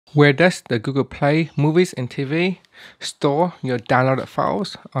Where does the Google Play Movies and TV store your downloaded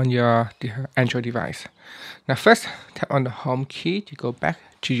files on your Android device? Now first, tap on the home key to go back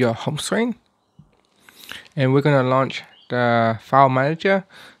to your home screen. And we're going to launch the file manager.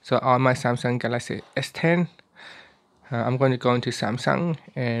 So on my Samsung Galaxy S10, I'm going to go into Samsung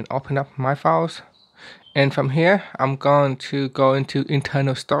and open up my files. And from here, I'm going to go into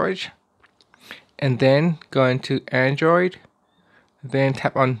internal storage and then go into Android. Then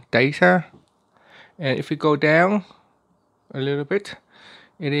tap on data, and if we go down a little bit,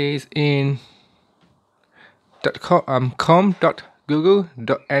 it is in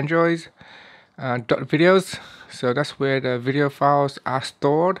com.google.androids.videos. So that's where the video files are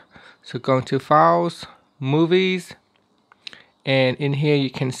stored. So go into files, movies, and in here you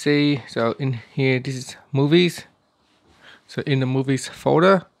can see, so in here this is movies, so in the movies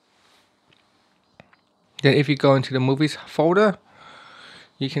folder. Then if you go into the movies folder,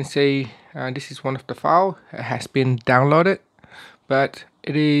 you can see this is one of the files. It has been downloaded, but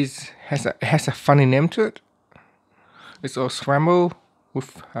it has a funny name to it. It's all scrambled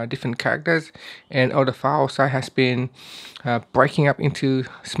with different characters, and all the file size has been breaking up into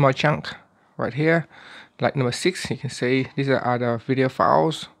small chunk right here. Like number 6, you can see these are the video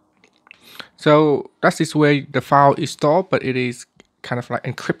files. So that is where the file is stored, but it is kind of like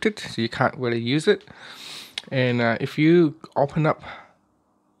encrypted, so you can't really use it. And if you open up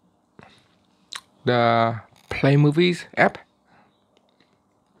the Play Movies app,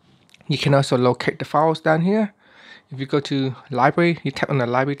 you can also locate the files down here. If you go to library, you tap on the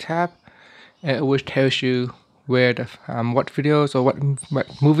library tab, and it will tell you where the what videos or what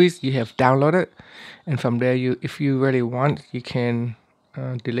movies you have downloaded. And from there, if you really want, you can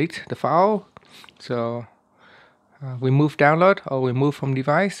delete the file. So remove download or remove from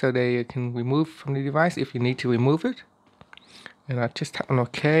device, so that you can remove from the device if you need to remove it. And I just tap on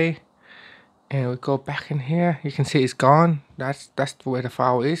OK. And we go back in here, you can see it's gone. That's where the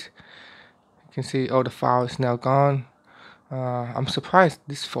file is. You can see all the file is now gone. I'm surprised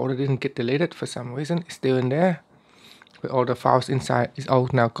this folder didn't get deleted for some reason. It's still in there, but all the files inside is all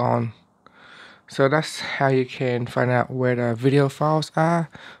now gone. So that's how you can find out where the video files are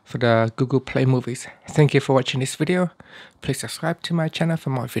for the Google Play Movies. Thank you for watching this video. Please subscribe to my channel for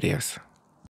more videos.